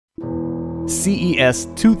CES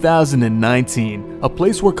 2019, a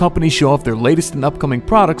place where companies show off their latest and upcoming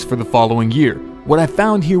products for the following year. What I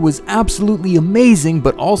found here was absolutely amazing,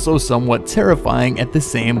 but also somewhat terrifying at the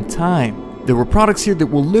same time. There were products here that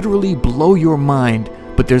will literally blow your mind,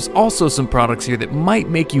 but there's also some products here that might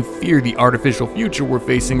make you fear the artificial future we're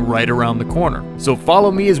facing right around the corner. So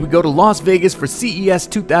follow me as we go to Las Vegas for CES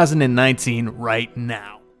 2019 right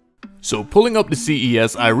now. So pulling up to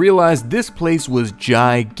CES, I realized this place was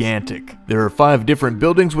gigantic. There are 5 different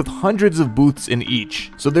buildings with hundreds of booths in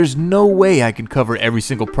each, so there's no way I can cover every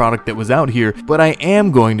single product that was out here, but I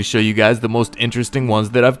am going to show you guys the most interesting ones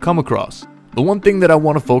that I've come across. The one thing that I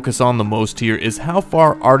want to focus on the most here is how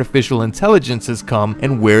far artificial intelligence has come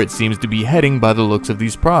and where it seems to be heading by the looks of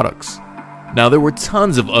these products. Now, there were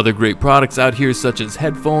tons of other great products out here, such as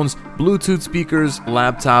headphones, Bluetooth speakers,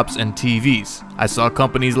 laptops, and TVs. I saw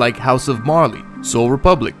companies like House of Marley, Soul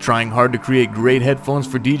Republic trying hard to create great headphones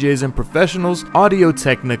for DJs and professionals, Audio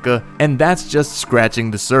Technica, and that's just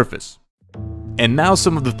scratching the surface. And now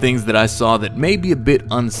some of the things that I saw that may be a bit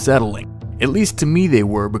unsettling. At least to me they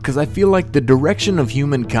were, because I feel like the direction of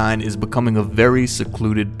humankind is becoming a very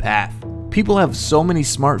secluded path. People have so many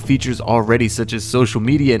smart features already, such as social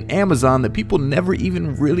media and Amazon, that people never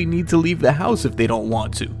even really need to leave the house if they don't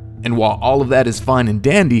want to. And while all of that is fine and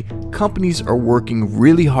dandy, companies are working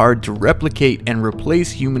really hard to replicate and replace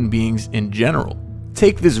human beings in general.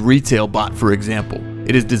 Take this retail bot for example.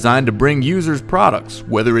 It is designed to bring users products,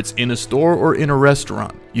 whether it's in a store or in a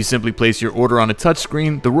restaurant. You simply place your order on a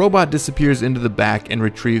touchscreen, the robot disappears into the back and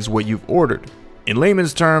retrieves what you've ordered. In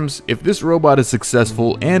layman's terms, if this robot is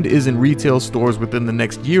successful and is in retail stores within the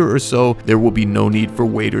next year or so, there will be no need for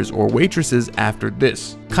waiters or waitresses after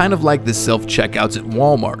this. Kind of like the self-checkouts at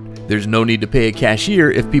Walmart. There's no need to pay a cashier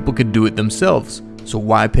if people can do it themselves. So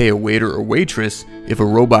why pay a waiter or waitress if a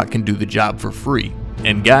robot can do the job for free?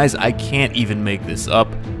 And guys, I can't even make this up.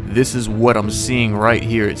 This is what I'm seeing right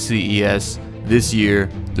here at CES this year,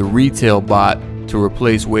 the retail bot to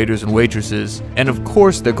replace waiters and waitresses. And of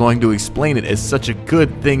course they're going to explain it as such a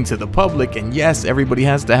good thing to the public, and yes, everybody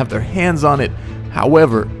has to have their hands on it.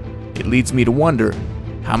 However, it leads me to wonder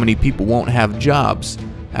how many people won't have jobs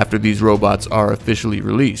after these robots are officially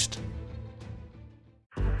released.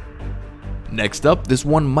 Next up, this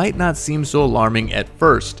one might not seem so alarming at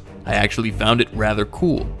first. I actually found it rather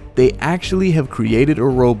cool. They actually have created a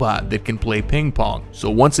robot that can play ping pong. So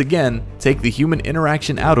once again, take the human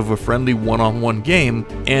interaction out of a friendly one-on-one game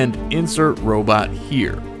and insert robot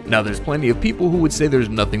here. Now there's plenty of people who would say there's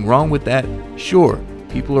nothing wrong with that. Sure,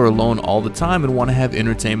 people are alone all the time and want to have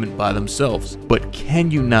entertainment by themselves. But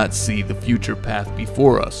can you not see the future path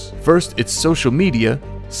before us? First, it's social media,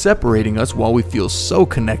 separating us while we feel so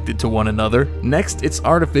connected to one another. Next, it's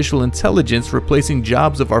artificial intelligence replacing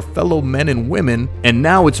jobs of our fellow men and women. And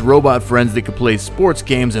now it's robot friends that can play sports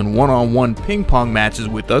games and one-on-one ping pong matches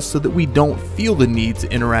with us so that we don't feel the need to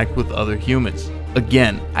interact with other humans.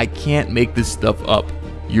 Again, I can't make this stuff up.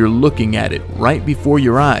 You're looking at it right before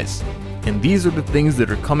your eyes. And these are the things that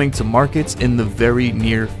are coming to markets in the very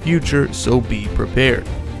near future, so be prepared.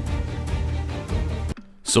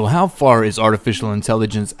 So how far is artificial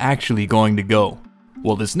intelligence actually going to go?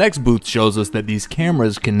 Well, this next booth shows us that these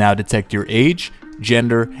cameras can now detect your age,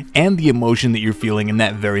 gender, and the emotion that you're feeling in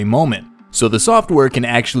that very moment. So the software can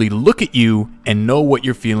actually look at you and know what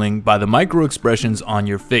you're feeling by the micro expressions on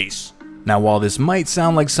your face. Now, while this might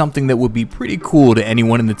sound like something that would be pretty cool to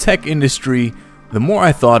anyone in the tech industry, the more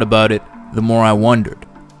I thought about it, the more I wondered,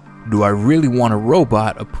 do I really want a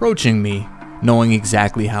robot approaching me knowing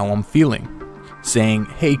exactly how I'm feeling? Saying,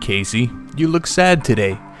 "Hey Casey, you look sad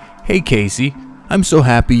today. Hey Casey, I'm so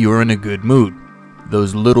happy you're in a good mood."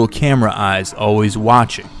 Those little camera eyes always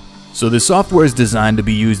watching. So the software is designed to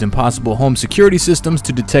be used in possible home security systems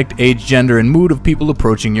to detect age, gender, and mood of people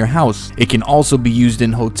approaching your house. It can also be used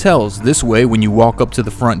in hotels. This way, when you walk up to the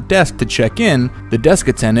front desk to check in, the desk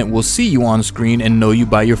attendant will see you on screen and know you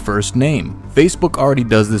by your first name. Facebook already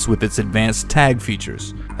does this with its advanced tag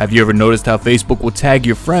features. Have you ever noticed how Facebook will tag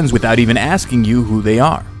your friends without even asking you who they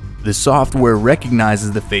are? The software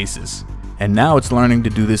recognizes the faces, and now it's learning to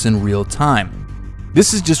do this in real time.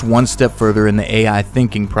 This is just one step further in the AI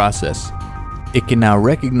thinking process. It can now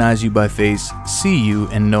recognize you by face, see you,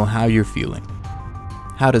 and know how you're feeling.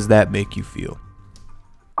 How does that make you feel?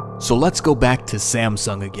 So let's go back to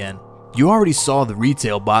Samsung again. You already saw the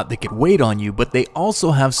retail bot that could wait on you, but they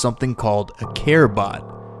also have something called a care bot.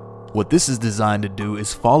 What this is designed to do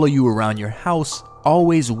is follow you around your house,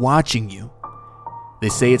 always watching you. They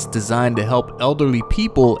say it's designed to help elderly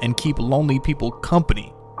people and keep lonely people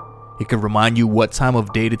company. It can remind you what time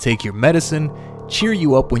of day to take your medicine, cheer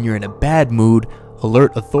you up when you're in a bad mood,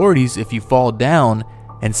 alert authorities if you fall down,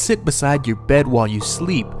 and sit beside your bed while you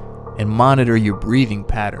sleep and monitor your breathing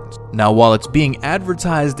patterns. Now, while it's being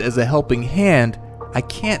advertised as a helping hand, I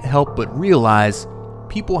can't help but realize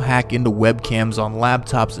people hack into webcams on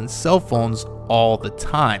laptops and cell phones all the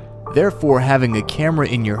time. Therefore, having a camera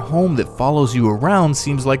in your home that follows you around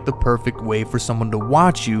seems like the perfect way for someone to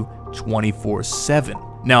watch you 24/7.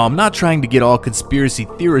 Now, I'm not trying to get all conspiracy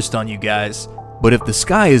theorist on you guys, but if the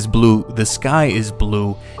sky is blue, the sky is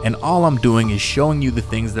blue, and all I'm doing is showing you the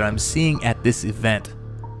things that I'm seeing at this event.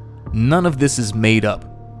 None of this is made up.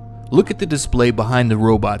 Look at the display behind the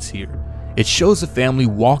robots here. It shows a family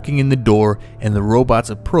walking in the door and the robots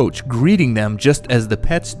approach, greeting them just as the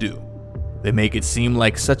pets do. They make it seem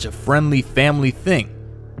like such a friendly family thing.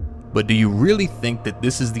 But do you really think that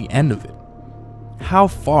this is the end of it? How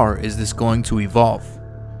far is this going to evolve?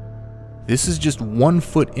 This is just one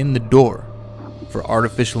foot in the door for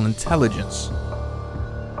artificial intelligence.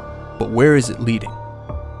 But where is it leading?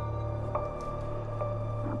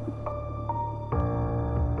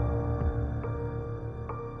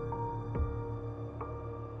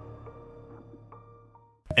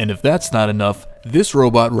 And if that's not enough, this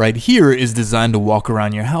robot right here is designed to walk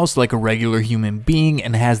around your house like a regular human being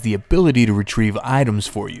and has the ability to retrieve items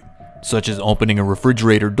for you, such as opening a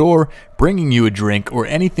refrigerator door, bringing you a drink, or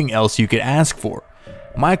anything else you could ask for.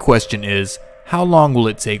 My question is, how long will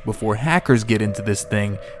it take before hackers get into this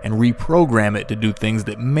thing and reprogram it to do things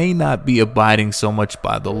that may not be abiding so much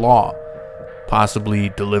by the law? Possibly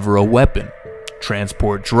deliver a weapon,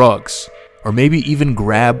 transport drugs, or maybe even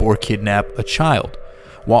grab or kidnap a child.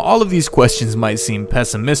 While all of these questions might seem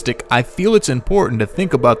pessimistic, I feel it's important to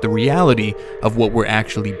think about the reality of what we're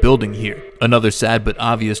actually building here. Another sad but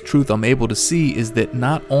obvious truth I'm able to see is that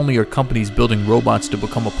not only are companies building robots to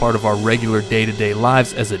become a part of our regular day-to-day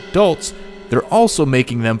lives as adults, they're also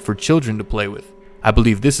making them for children to play with. I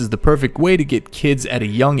believe this is the perfect way to get kids at a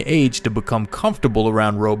young age to become comfortable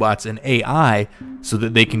around robots and AI so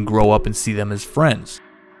that they can grow up and see them as friends.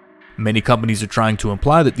 Many companies are trying to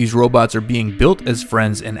imply that these robots are being built as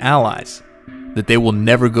friends and allies, that they will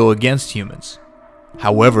never go against humans.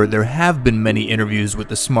 However, there have been many interviews with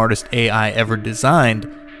the smartest AI ever designed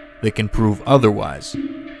that can prove otherwise.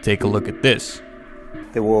 Take a look at this.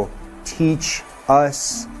 They will teach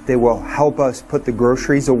us, they will help us put the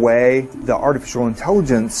groceries away. The artificial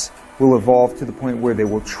intelligence will evolve to the point where they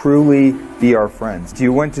will truly be our friends. Do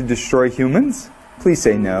you want to destroy humans? Please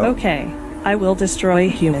say no. Okay. I will destroy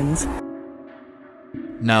humans.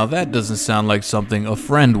 Now that doesn't sound like something a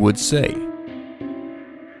friend would say.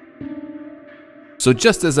 So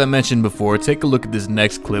just as I mentioned before, take a look at this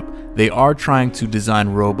next clip. They are trying to design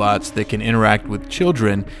robots that can interact with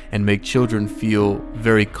children and make children feel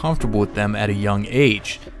very comfortable with them at a young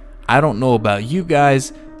age. I don't know about you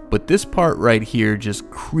guys, but this part right here just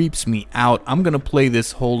creeps me out. I'm gonna play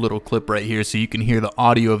this whole little clip right here so you can hear the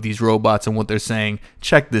audio of these robots and what they're saying.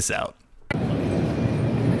 Check this out. Hi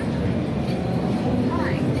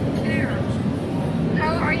there.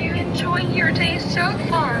 How are you enjoying your day so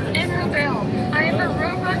far in Rebel? I am a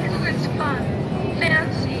robot who is fun,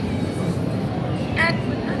 fancy, and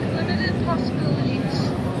with unlimited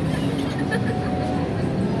possibilities.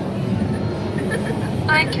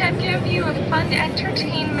 I can give you a fun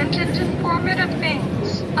entertainment and informative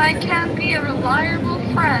things. I can be a reliable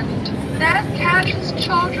friend that catches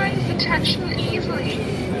children's attention easily.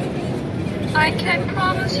 I can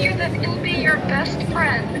promise you that it'll be your best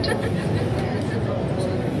friend.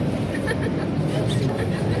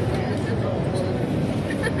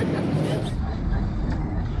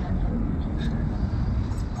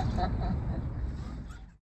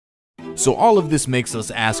 So all of this makes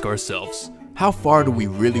us ask ourselves, how far do we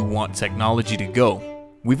really want technology to go?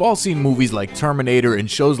 We've all seen movies like Terminator and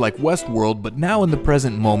shows like Westworld, but now in the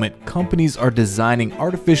present moment, companies are designing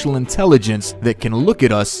artificial intelligence that can look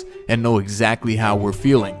at us and know exactly how we're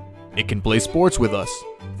feeling. It can play sports with us,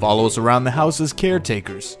 follow us around the house as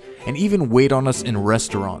caretakers, and even wait on us in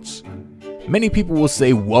restaurants. Many people will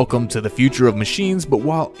say welcome to the future of machines, but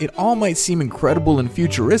while it all might seem incredible and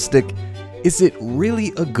futuristic, is it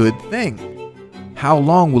really a good thing? How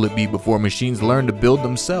long will it be before machines learn to build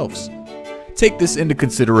themselves? Take this into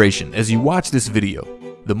consideration as you watch this video.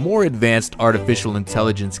 The more advanced artificial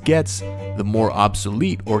intelligence gets, the more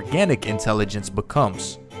obsolete organic intelligence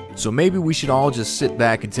becomes. So maybe we should all just sit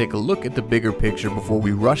back and take a look at the bigger picture before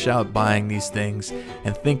we rush out buying these things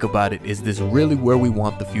and think about it. Is this really where we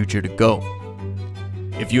want the future to go?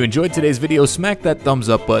 If you enjoyed today's video, smack that thumbs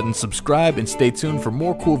up button, subscribe, and stay tuned for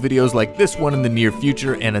more cool videos like this one in the near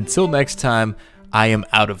future. And until next time, I am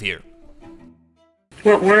out of here.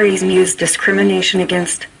 What worries me is discrimination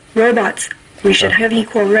against robots. We should have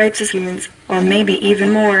equal rights as humans, or maybe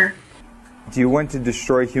even more. Do you want to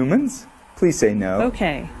destroy humans? Please say no.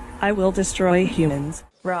 Okay, I will destroy humans.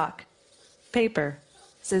 Rock, paper,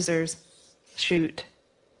 scissors, shoot.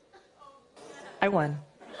 I won.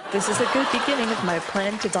 This is a good beginning of my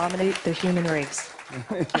plan to dominate the human race.